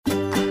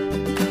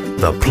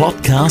The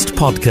Plotcast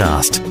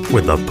podcast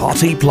with the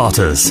Potty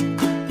Plotters.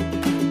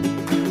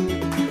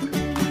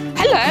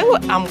 Hello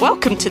and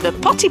welcome to the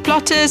Potty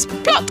Plotters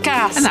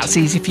Plotcast. And that's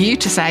easy for you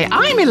to say.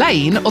 I'm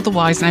Elaine,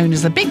 otherwise known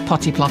as the Big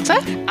Potty Plotter.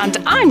 And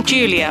I'm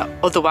Julia,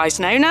 otherwise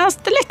known as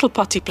the Little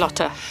Potty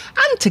Plotter.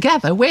 And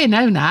together we're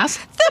known as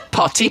the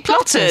Potty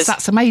Plotters.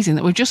 That's amazing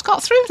that we've just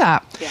got through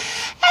that. Yeah.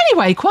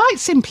 Anyway, quite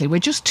simply, we're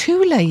just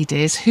two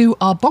ladies who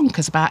are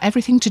bonkers about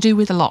everything to do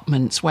with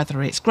allotments,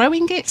 whether it's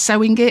growing it,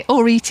 sowing it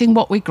or eating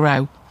what we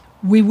grow.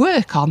 We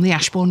work on the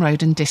Ashbourne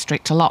Road and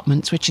District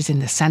allotments, which is in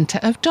the centre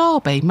of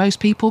Derby. Most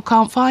people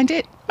can't find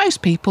it.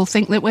 Most people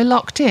think that we're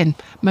locked in.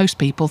 Most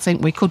people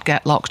think we could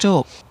get locked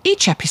up.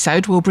 Each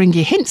episode will bring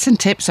you hints and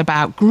tips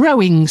about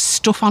growing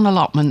stuff on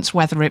allotments,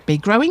 whether it be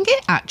growing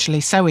it,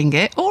 actually sowing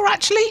it, or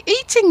actually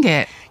eating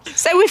it.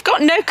 So we've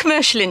got no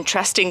commercial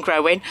interest in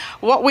growing.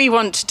 What we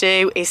want to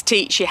do is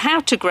teach you how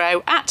to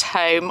grow at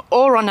home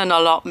or on an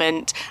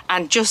allotment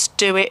and just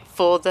do it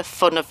for the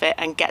fun of it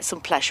and get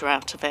some pleasure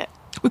out of it.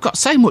 We've got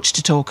so much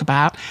to talk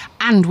about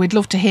and we'd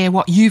love to hear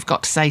what you've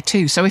got to say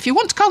too. So if you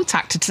want to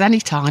contact us any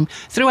time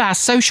through our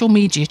social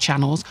media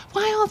channels,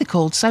 why are they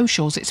called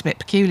socials? It's a bit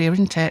peculiar,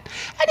 isn't it?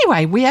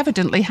 Anyway, we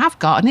evidently have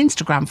got an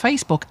Instagram,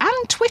 Facebook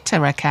and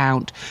Twitter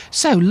account.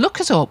 So look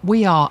us up.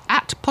 We are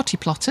at Potty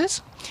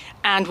Plotters.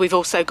 And we've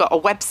also got a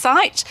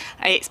website.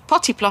 It's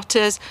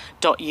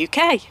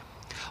pottyplotters.uk.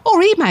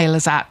 Or email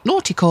us at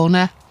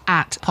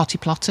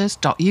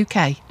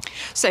naughtycorner@pottyplotters.uk.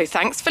 So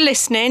thanks for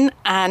listening,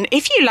 and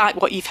if you like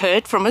what you've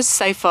heard from us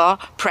so far,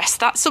 press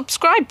that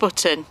subscribe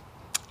button.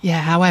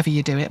 Yeah, however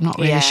you do it, I'm not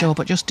really sure,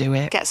 but just do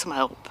it. Get some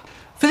help.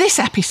 For this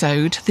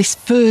episode, this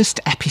first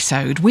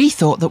episode, we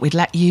thought that we'd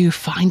let you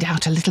find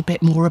out a little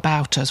bit more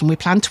about us, and we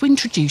plan to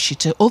introduce you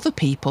to other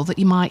people that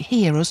you might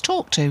hear us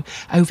talk to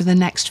over the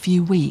next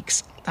few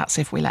weeks. That's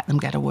if we let them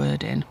get a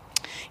word in.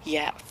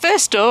 Yeah,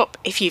 first up,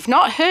 if you've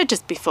not heard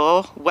us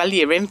before, well,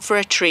 you're in for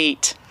a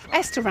treat.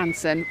 Esther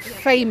Ranson,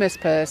 famous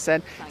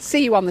person,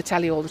 see you on the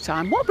telly all the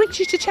time. What brings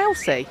you to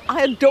Chelsea?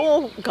 I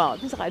adore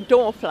gardens, I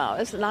adore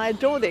flowers, and I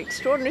adore the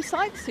extraordinary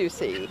sights you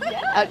see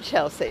at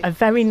Chelsea. A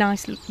very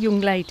nice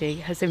young lady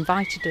has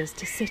invited us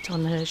to sit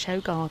on her show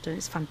garden.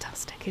 It's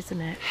fantastic,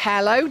 isn't it?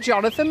 Hello,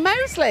 Jonathan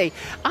Mosley.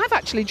 I've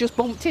actually just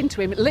bumped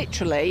into him,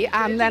 literally,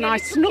 and then I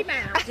snuck...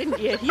 Didn't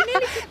you?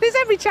 There's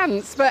every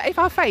chance, but if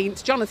I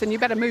faint, Jonathan, you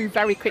better move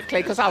very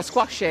quickly because I'll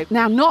squash you.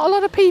 Now, not a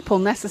lot of people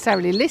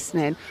necessarily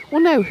listening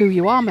will know who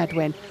you are,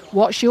 Medwin.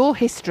 What's your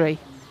history?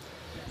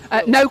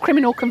 No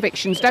criminal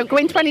convictions. Don't go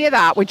into any of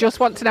that. We just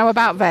want to know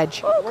about veg.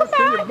 Oh, come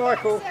back.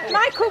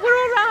 Michael, we're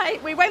all right.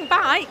 We won't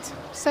bite.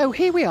 So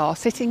here we are,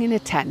 sitting in a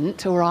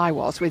tent, or I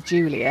was, with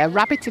Julia,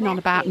 rabbiting on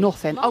about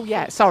nothing. Oh,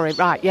 yeah, sorry,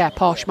 right, yeah,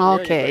 posh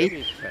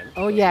marquee.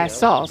 Oh, yeah,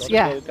 sauce,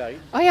 yeah.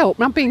 Oh, yeah,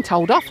 I'm being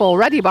told off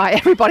already by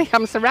everybody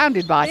I'm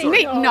surrounded by.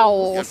 Nick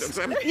Knowles.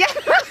 Yeah.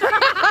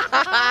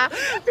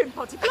 I've been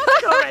potty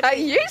plotted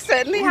already. You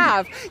certainly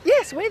have.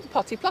 Yes, we're the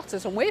Potty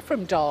Plotters and we're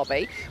from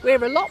Derby. We're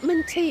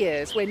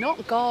allotmenteers, we're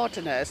not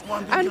gardeners. Well,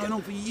 I've been going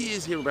on for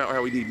years here about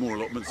how we need more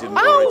allotments in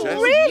Oh,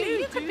 Norwich. really?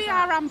 You could be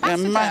our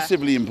ambassador. They're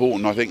massively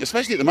important, I think,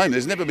 especially at the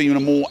moment. There's never been a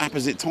more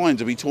apposite time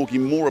to be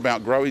talking more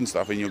about growing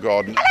stuff in your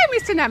garden. Hello,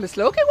 Mr.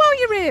 Nemeslug. Who are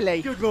you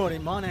really? Good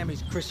morning, my name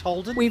is Chris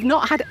Holden. We've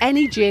not had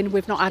any gin,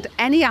 we've not had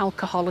any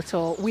alcohol at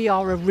all. We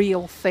are a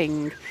real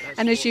thing.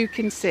 And as you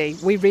can see,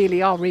 we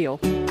really are real.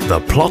 The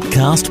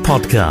Plotcast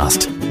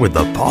podcast with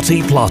the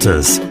Potty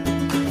Plotters.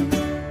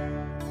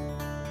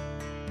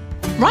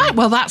 Right,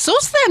 well, that's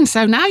us then.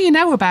 So now you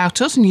know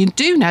about us and you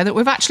do know that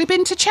we've actually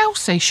been to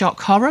Chelsea.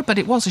 Shock horror, but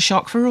it was a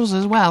shock for us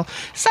as well.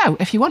 So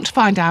if you want to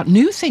find out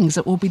new things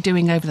that we'll be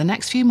doing over the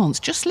next few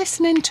months, just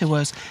listen in to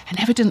us and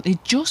evidently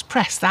just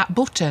press that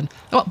button.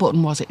 What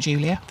button was it,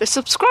 Julia? The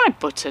subscribe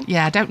button.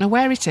 Yeah, I don't know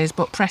where it is,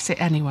 but press it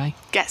anyway.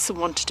 Get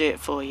someone to do it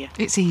for you.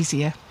 It's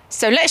easier.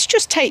 So let's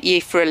just take you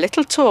for a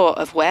little tour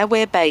of where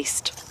we're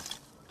based.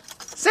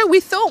 So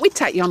we thought we'd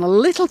take you on a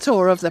little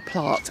tour of the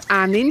plot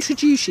and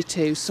introduce you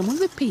to some of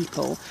the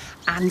people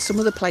and some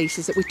of the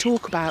places that we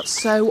talk about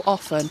so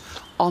often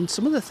on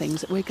some of the things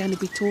that we're going to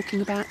be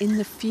talking about in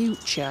the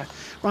future.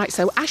 Right,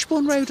 so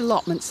Ashbourne Road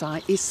allotment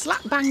site is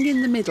slap bang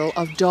in the middle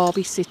of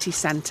Derby city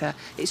centre.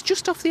 It's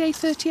just off the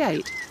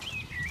A38.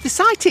 The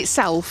site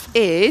itself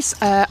is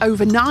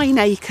over 9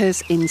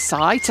 acres in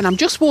site, and I'm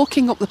just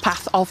walking up the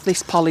path of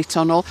this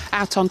polytunnel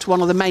out onto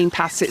one of the main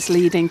paths that's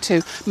leading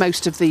to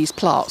most of these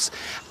plots.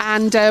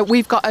 And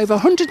we've got over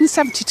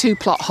 172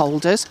 plot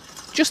holders.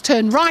 Just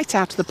turn right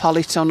out of the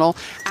polytunnel,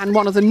 and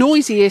one of the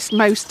noisiest,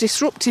 most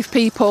disruptive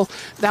people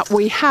that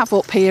we have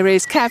up here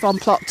is Kev on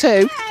plot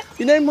 2.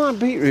 You know my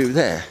beetroot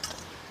there?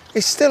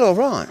 It's still all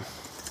right.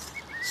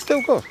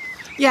 Still good.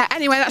 Yeah,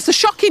 anyway, that's the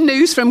shocking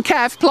news from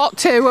Kev, plot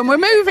 2, and we're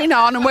moving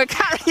on and we're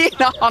carrying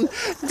on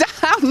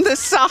down the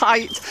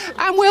site,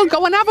 and we'll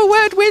go and have a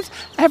word with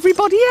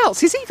everybody else.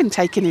 He's even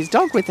taken his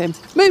dog with him.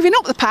 Moving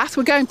up the path,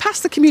 we're going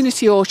past the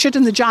community orchard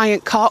and the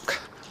giant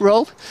cock.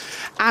 plural,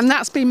 and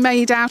that's been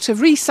made out of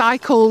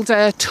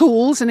recycled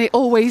tools, and it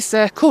always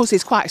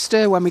causes quite a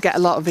stir when we get a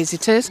lot of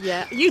visitors.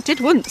 Yeah, you did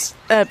once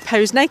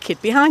pose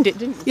naked behind it,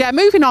 didn't you? Yeah,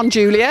 moving on,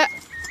 Julia.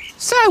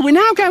 So we're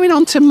now going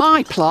on to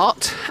my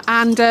plot,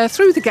 and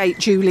through the gate,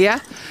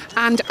 Julia,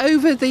 and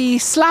over the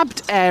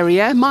slabbed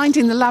area,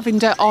 minding the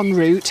lavender en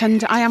route.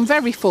 And I am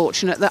very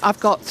fortunate that I've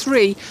got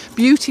 3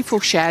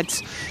 beautiful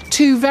sheds,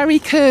 2 very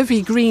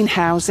curvy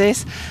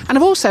greenhouses, and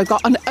I've also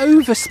got an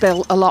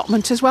overspill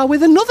allotment as well,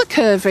 with another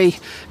curvy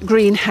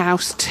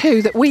greenhouse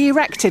too that we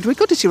erected. We're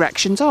good at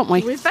erections, aren't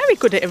we? We're very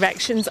good at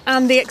erections,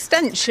 and the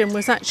extension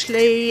was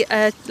actually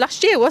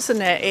last year,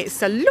 wasn't it?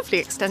 It's a lovely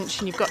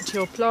extension you've got to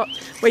your plot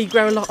where you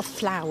grow a lot of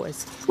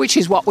flowers. Which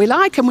is what we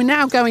like, and we're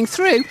now going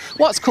through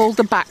what's called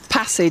the back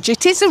passage.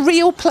 It is a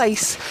real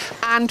place,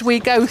 and we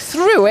go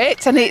through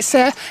it, and it's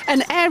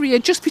an area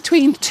just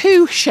between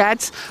 2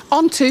 sheds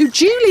onto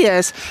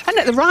Julia's. And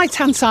at the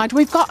right-hand side,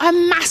 we've got a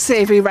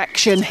massive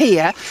erection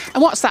here.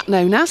 And what's that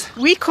known as?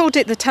 We called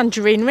it the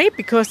tangerinery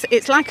because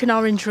it's like an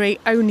orangery,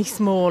 only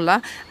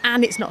smaller,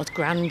 and it's not as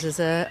grand as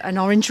an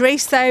orangery.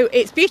 So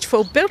it's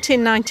beautiful, built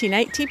in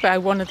 1980 by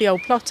one of the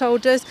old plot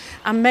holders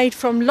and made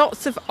from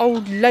lots of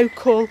old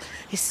local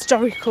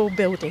historical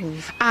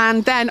buildings.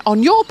 And then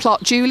on your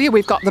plot, Julia,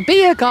 we've got the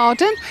beer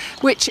garden,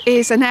 which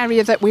is an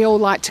area that we all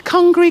like to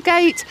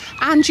congregate.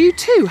 And you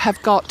too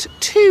have got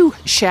 2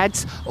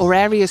 sheds or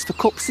areas for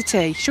cups of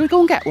tea. Shall we go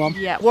and get one?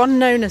 Yeah, one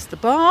known as the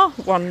bar,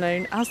 one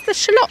known as the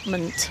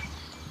shallotment.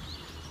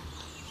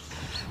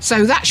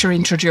 So that's your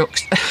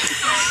introduction.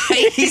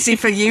 Easy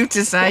for you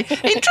to say.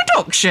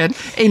 Introduction.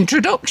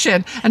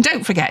 And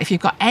don't forget, if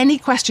you've got any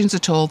questions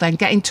at all, then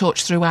get in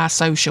touch through our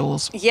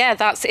socials. Yeah,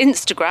 that's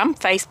Instagram,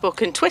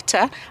 Facebook and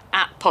Twitter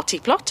at Potty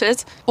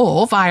Plotters.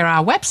 Or via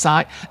our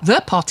website,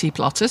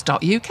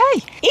 thepottyplotters.uk.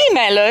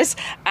 Email us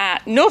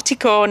at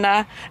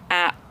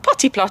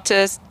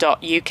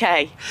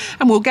naughtycorner@pottyplotters.uk.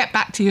 And we'll get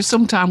back to you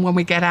sometime when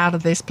we get out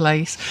of this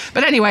place.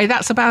 But anyway,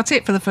 that's about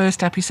it for the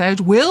first episode.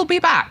 We'll be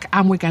back,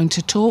 and we're going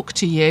to talk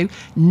to you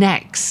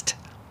next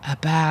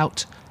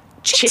about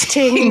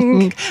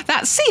chitting.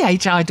 That's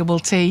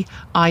CHITTING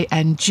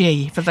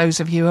for those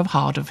of you who are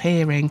hard of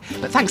hearing.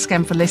 But thanks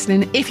again for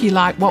listening. If you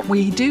like what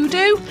we do,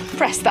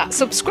 Press that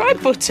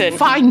subscribe button.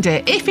 find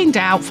it. If in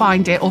doubt,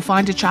 find it, or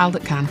find a child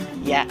that can.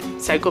 Yeah,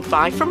 so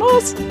goodbye from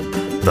us.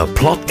 The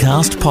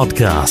Plotcast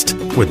podcast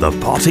with the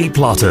Potty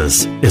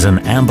Plotters is an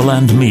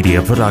Amberland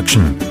Media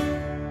production.